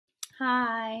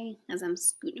Hi, as I'm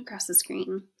scooting across the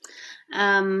screen.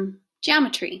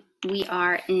 Geometry. We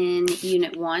are in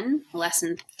Unit 1,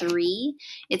 Lesson 3.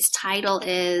 Its title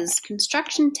is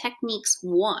Construction Techniques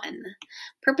 1,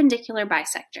 Perpendicular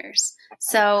Bisectors.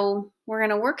 So we're going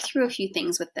to work through a few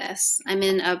things with this. I'm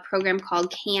in a program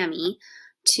called Kami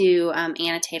to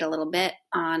annotate a little bit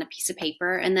on a piece of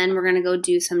paper, and then we're going to go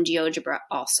do some GeoGebra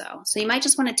also. So you might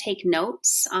just want to take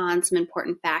notes on some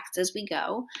important facts as we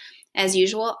go. As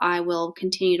usual, I will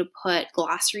continue to put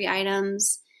glossary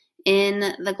items in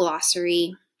the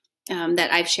glossary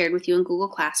that I've shared with you in Google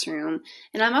Classroom.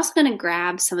 And I'm also going to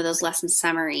grab some of those lesson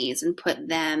summaries and put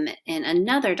them in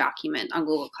another document on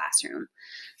Google Classroom.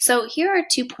 So here are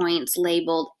 2 points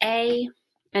labeled A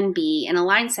and B in a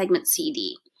line segment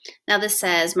CD. Now this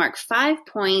says mark 5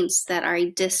 points that are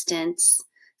a distance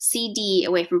CD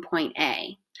away from point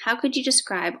A. How could you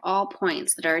describe all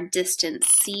points that are a distance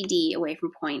CD away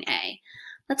from point A?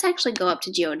 Let's actually go up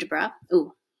to GeoGebra.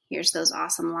 Ooh, here's those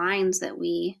awesome lines that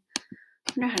I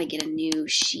wonder how to get a new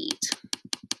sheet.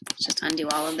 Let's just undo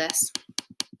all of this.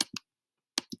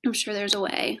 I'm sure there's a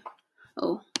way.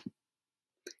 Oh,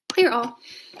 clear all.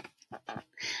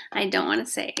 I don't want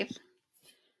to save.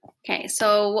 Okay,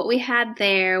 so what we had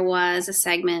there was a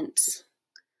segment.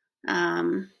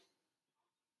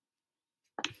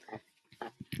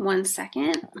 1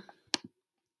 second.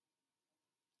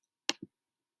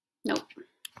 Nope.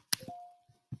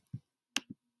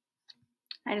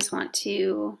 I just want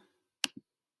to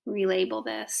relabel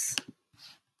this.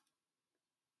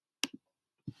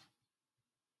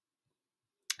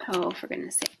 Oh, for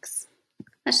goodness sakes.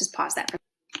 Let's just pause that.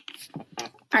 All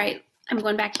right, I'm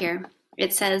going back here.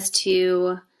 It says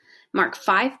to mark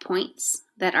 5 points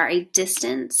that are a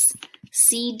distance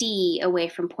CD away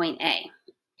from point A.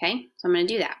 Okay, so I'm going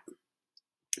to do that.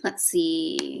 Let's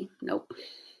see. Nope.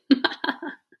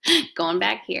 Going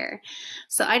back here.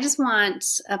 So I just want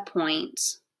a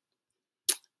point.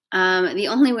 The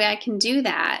only way I can do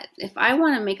that, if I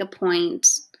want to make a point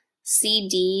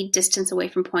CD distance away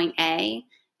from point A,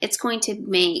 it's going to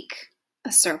make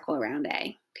a circle around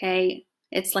A. Okay,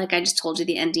 it's like I just told you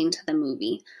the ending to the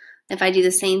movie. If I do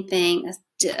the same thing,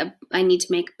 I need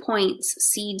to make points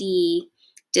CD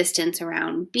distance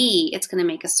around B, it's going to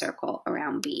make a circle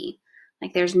around B.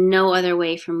 Like there's no other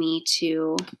way for me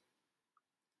to,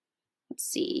 let's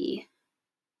see,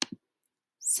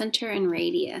 center and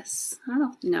radius. I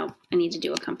don't know. No, I need to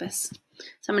do a compass.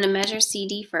 So I'm going to measure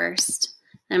CD first,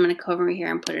 and I'm going to go over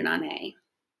here and put it on A.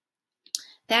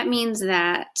 That means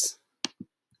that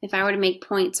if I were to make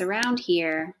points around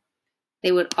here,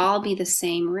 they would all be the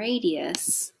same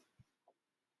radius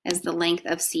as the length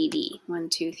of CD. 1,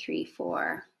 2, 3,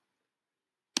 4,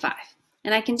 5.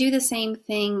 And I can do the same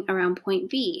thing around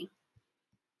point B.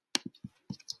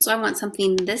 So I want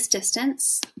something this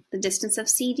distance, the distance of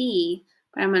CD,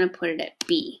 but I'm going to put it at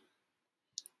B.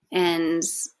 And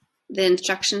the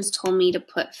instructions told me to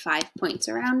put 5 points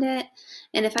around it.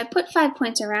 And if I put 5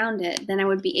 points around it, then I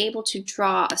would be able to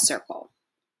draw a circle,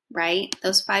 right?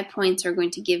 Those 5 points are going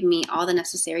to give me all the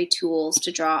necessary tools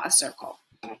to draw a circle.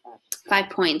 5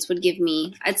 points would give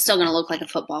me, it's still going to look like a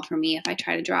football for me if I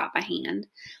try to draw it by hand.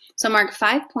 So mark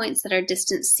 5 points that are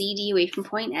distance CD away from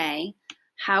point A.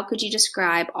 How could you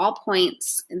describe all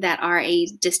points that are a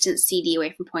distance CD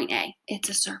away from point A? It's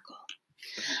a circle.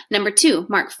 Number 2,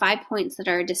 mark 5 points that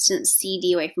are a distance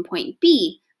CD away from point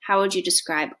B. How would you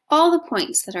describe all the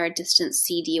points that are a distance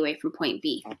CD away from point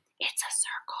B? It's a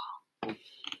circle.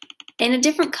 In a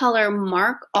different color,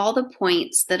 mark all the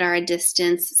points that are a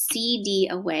distance CD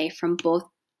away from both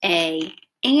A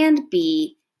and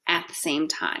B at the same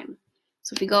time.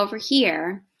 So if we go over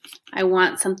here, I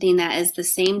want something that is the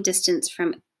same distance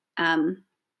from A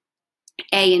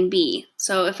and B.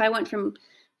 So if I went from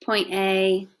point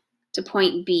A to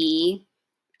point B,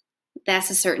 that's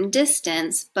a certain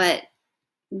distance, but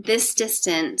this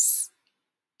distance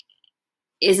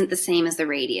isn't the same as the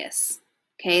radius.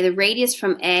 Okay, the radius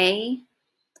from A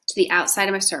to the outside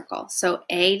of my circle. So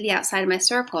A to the outside of my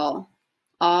circle,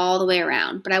 all the way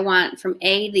around. But I want from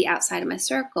A to the outside of my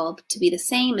circle to be the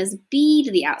same as B to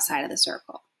the outside of the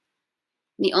circle.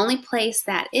 The only place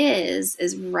that is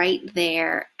right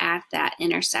there at that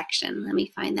intersection. Let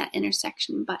me find that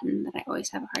intersection button that I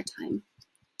always have a hard time.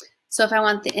 So if I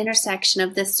want the intersection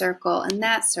of this circle and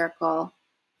that circle,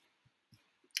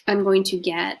 I'm going to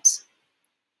get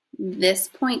this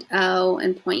point O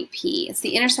and point P. It's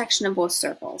the intersection of both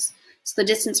circles. So the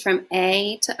distance from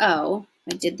A to O,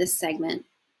 I did this segment,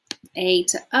 A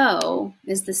to O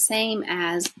is the same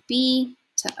as B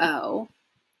to O.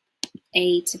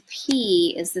 A to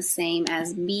P is the same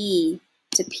as B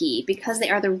to P because they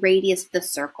are the radius of the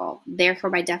circle. Therefore,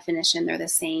 by definition, they're the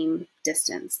same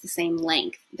distance, the same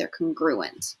length. They're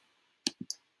congruent.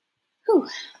 Whew.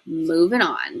 Moving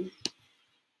on.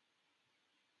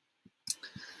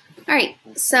 All right,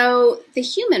 so the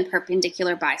human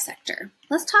perpendicular bisector.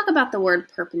 Let's talk about the word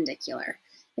perpendicular.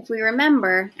 If we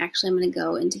remember, actually I'm going to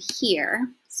go into here,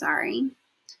 sorry.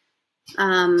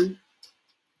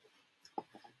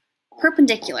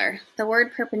 Perpendicular. The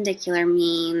word perpendicular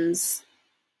means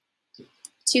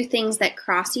two things that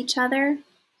cross each other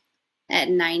at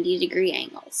 90-degree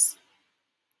angles.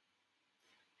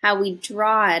 How we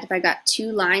draw it, if I got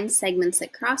two line segments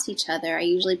that cross each other, I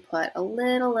usually put a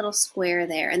little square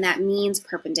there, and that means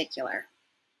perpendicular.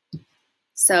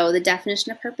 So the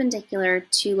definition of perpendicular,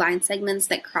 two line segments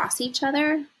that cross each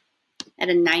other at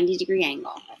a 90-degree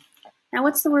angle. Now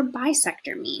what's the word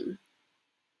bisector mean?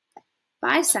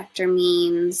 Bisector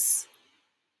means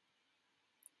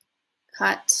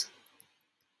cut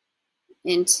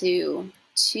into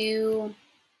two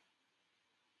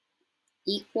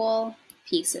equal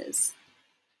pieces.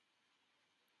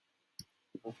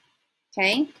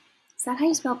 Okay, is that how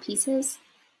you spell pieces?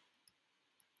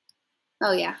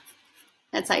 Oh yeah,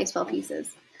 that's how you spell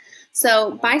pieces.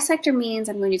 So bisector means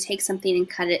I'm going to take something and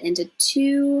cut it into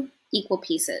two equal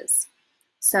pieces.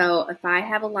 So if I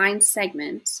have a line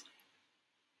segment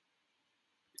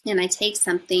and I take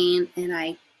something and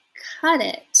I cut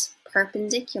it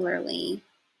perpendicularly,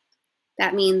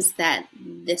 that means that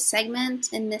this segment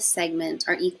and this segment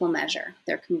are equal measure.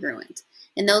 They're congruent.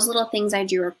 And those little things I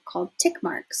drew are called tick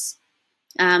marks.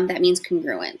 That means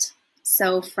congruent.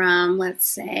 So from, let's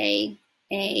say,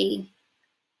 A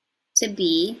to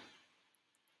B,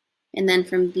 and then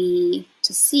from B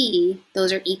to C,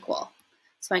 those are equal.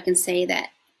 So I can say that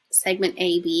segment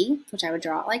AB, which I would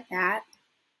draw it like that,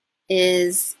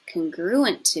 is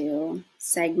congruent to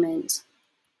segment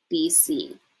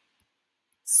BC.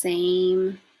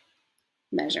 Same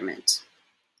measurement.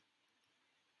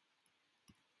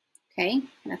 Okay,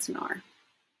 that's an R.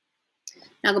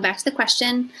 Now go back to the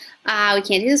question. We can't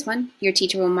do this one. Your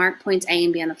teacher will mark points A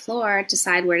and B on the floor.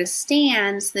 Decide where to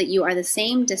stand so that you are the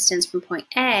same distance from point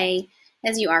A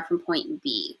as you are from point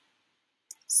B.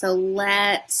 So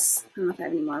let's, I don't know if I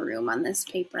have any more room on this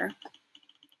paper.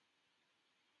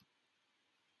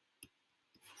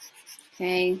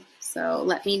 Okay, so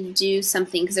let me do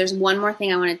something, because there's one more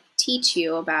thing I want to teach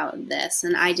you about this,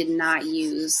 and I did not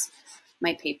use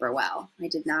my paper well. I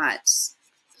did not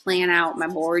plan out my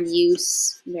board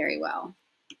use very well.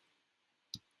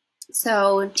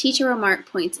 So teacher will mark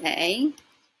points A,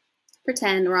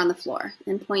 pretend we're on the floor,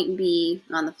 and point B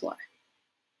on the floor.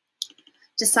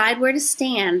 Decide where to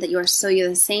stand that you're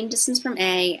the same distance from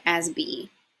A as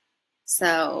B.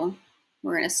 So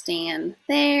we're going to stand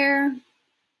there,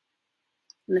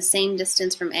 and the same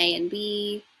distance from A and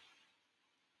B.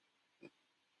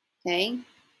 Okay.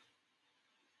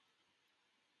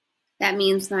 That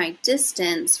means my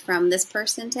distance from this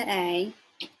person to A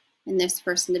and this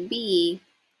person to B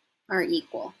are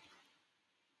equal.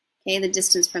 Okay, the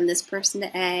distance from this person to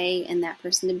A and that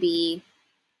person to B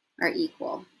are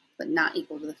equal, but not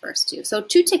equal to the first two. So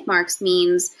two tick marks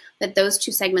means that those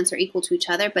two segments are equal to each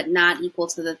other, but not equal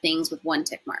to the things with one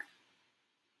tick mark,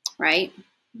 right?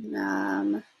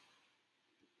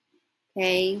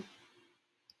 Okay,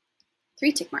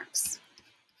 3 tick marks.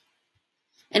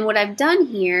 And what I've done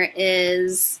here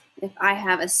is, if I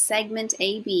have a segment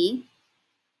AB,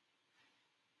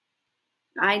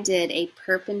 I did a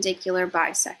perpendicular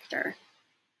bisector.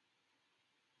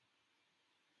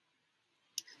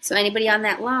 So anybody on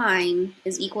that line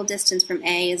is equal distance from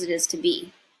A as it is to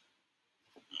B.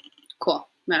 Cool.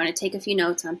 I'm going to take a few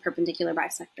notes on perpendicular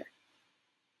bisector.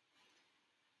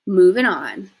 Moving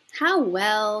on. How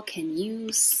well can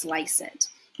you slice it?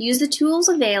 Use the tools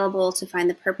available to find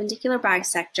the perpendicular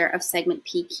bisector of segment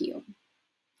PQ.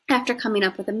 After coming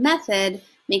up with a method,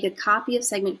 make a copy of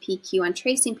segment PQ on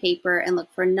tracing paper and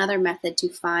look for another method to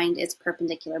find its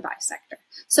perpendicular bisector.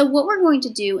 So what we're going to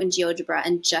do in GeoGebra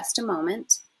in just a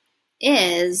moment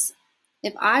is,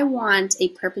 if I want a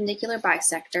perpendicular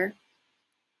bisector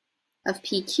of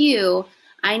PQ,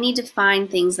 I need to find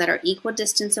things that are equal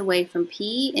distance away from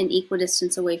P and equal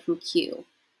distance away from Q,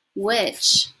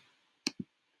 which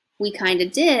we kind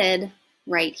of did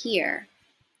right here.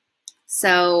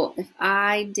 So if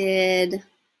I did,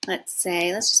 let's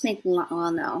say, let's just make,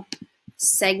 well, no,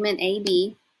 segment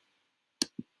AB.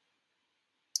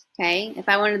 Okay, if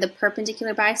I wanted the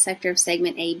perpendicular bisector of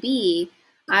segment AB,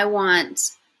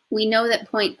 we know that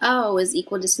point O is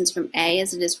equal distance from A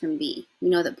as it is from B. We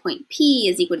know that point P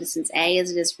is equal distance A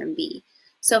as it is from B.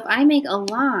 So if I make a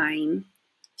line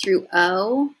through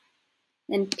O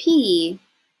And P,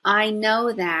 I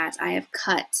know that I have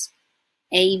cut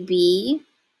AB.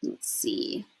 Let's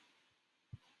see.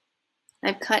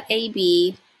 I've cut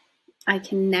AB. I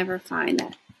can never find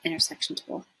that intersection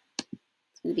tool.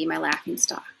 It's going to be my laughing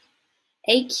stock.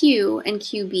 AQ and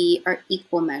QB are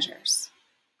equal measures,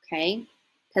 okay?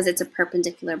 Because it's a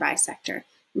perpendicular bisector.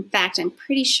 In fact, I'm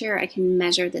pretty sure I can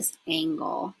measure this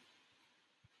angle.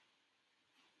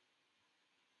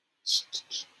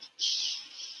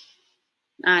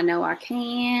 I know I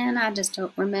can, I just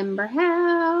don't remember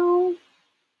how.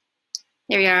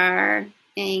 There we are,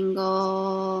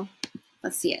 angle,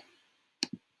 let's see it.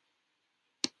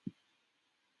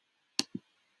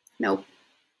 Nope.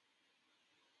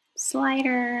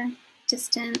 Slider,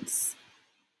 distance.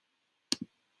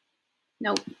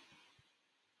 Nope.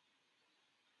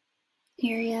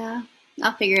 Area.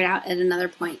 I'll figure it out at another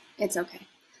point. It's okay.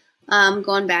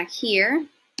 Going back here.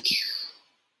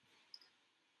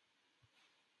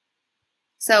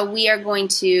 So we are going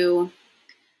to,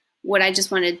 what I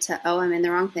just wanted to, oh, I'm in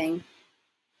the wrong thing.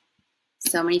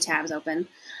 So many tabs open.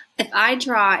 If I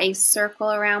draw a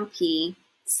circle around P,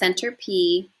 center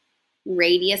P,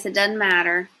 radius, it doesn't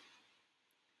matter,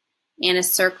 and a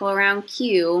circle around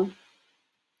Q,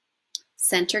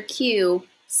 center Q,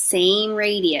 same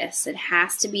radius. It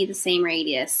has to be the same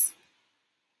radius.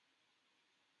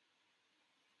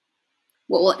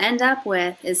 What we'll end up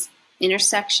with is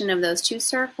intersection of those two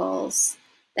circles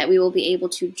that we will be able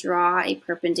to draw a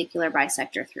perpendicular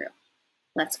bisector through.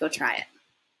 Let's go try it.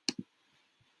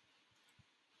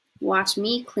 Watch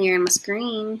me clearing my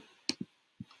screen.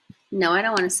 No, I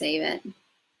don't want to save it.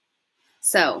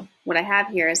 So what I have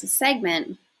here is a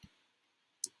segment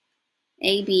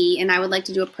AB, and I would like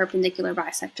to do a perpendicular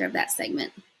bisector of that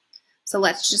segment. So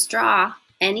let's just draw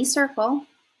any circle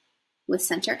with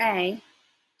center A.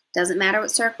 Doesn't matter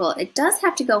what circle. It does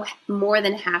have to go more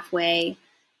than halfway.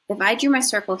 If I drew my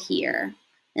circle here,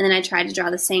 and then I tried to draw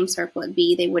the same circle at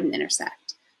B, they wouldn't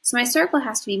intersect. So my circle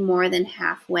has to be more than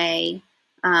halfway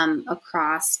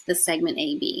across the segment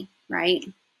AB, right?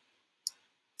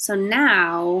 So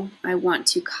now I want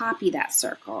to copy that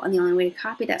circle, and the only way to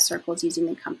copy that circle is using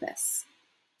the compass.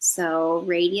 So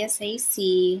radius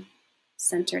AC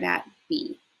centered at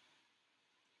B.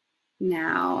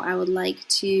 Now I would like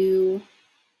to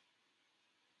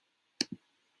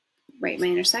write my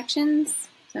intersections.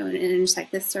 So I'm going to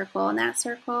intersect this circle and that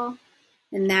circle,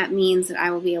 and that means that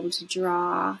I will be able to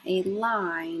draw a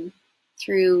line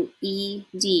through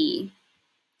ED,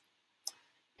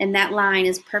 and that line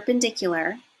is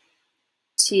perpendicular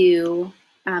to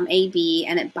AB,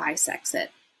 and it bisects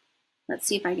it. Let's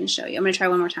see if I can show you. I'm going to try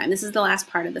one more time. This is the last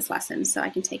part of this lesson, so I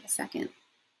can take a second.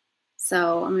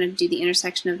 So I'm going to do the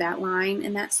intersection of that line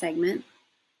and that segment.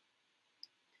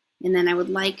 And then I would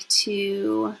like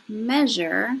to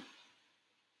measure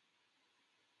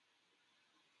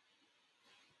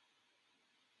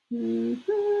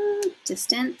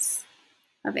distance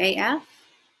of AF.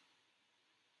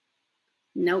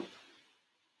 Nope.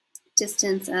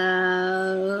 Distance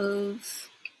of,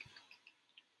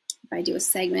 if I do a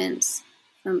segment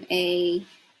from A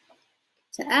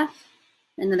to F,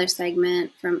 another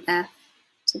segment from F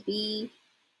to B,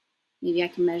 maybe I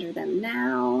can measure them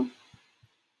now.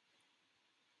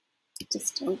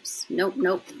 Just, oops, nope,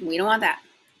 nope, we don't want that.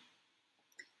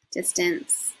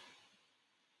 Distance.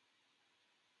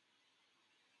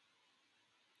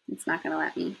 It's not going to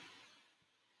let me.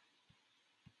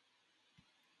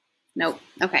 Nope.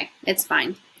 Okay, it's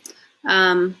fine.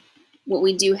 What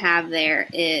we do have there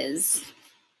is,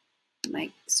 my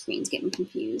screen's getting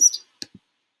confused.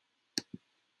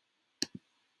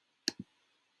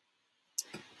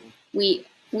 We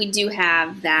do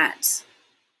have that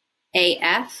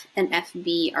AF and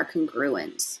FB are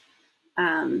congruent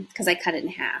because I cut it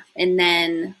in half. And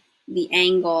then the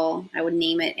angle, I would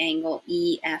name it angle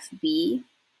EFB,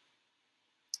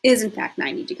 is in fact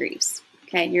 90 degrees.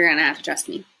 Okay, you're going to have to trust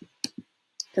me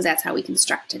because that's how we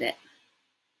constructed it.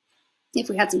 If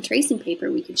we had some tracing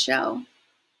paper, we could show.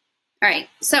 All right,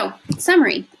 so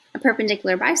summary. A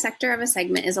perpendicular bisector of a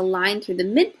segment is a line through the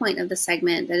midpoint of the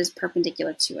segment that is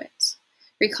perpendicular to it.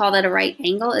 Recall that a right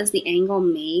angle is the angle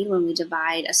made when we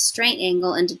divide a straight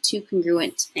angle into two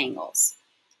congruent angles.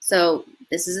 So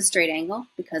this is a straight angle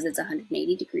because it's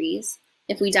 180 degrees.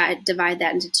 If we divide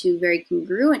that into two very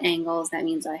congruent angles, that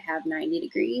means I have 90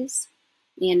 degrees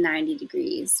and 90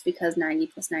 degrees because 90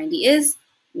 plus 90 is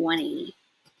 180.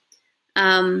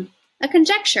 A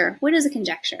conjecture. What is a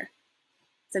conjecture?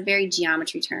 It's a very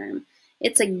geometry term.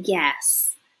 It's a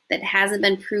guess that hasn't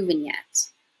been proven yet.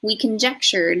 We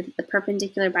conjectured that the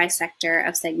perpendicular bisector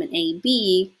of segment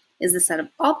AB is the set of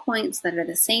all points that are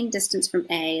the same distance from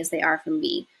A as they are from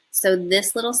B. So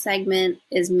this little segment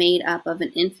is made up of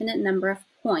an infinite number of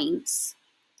points,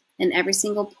 and every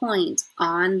single point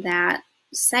on that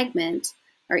segment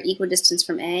are equidistant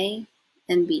from A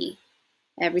and B.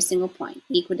 Every single point,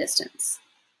 equidistance.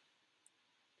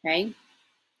 Okay?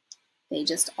 They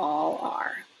just all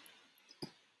are.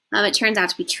 It turns out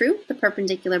to be true. The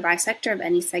perpendicular bisector of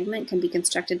any segment can be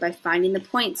constructed by finding the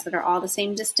points that are all the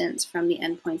same distance from the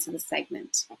endpoints of the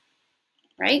segment,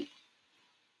 right?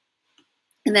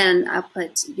 And then I'll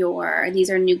put these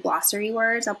are new glossary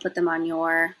words. I'll put them on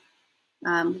your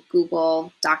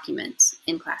Google document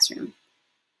in Classroom,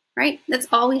 right? That's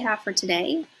all we have for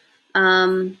today.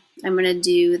 I'm going to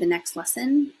do the next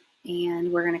lesson,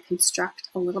 and we're going to construct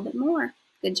a little bit more.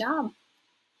 Good job.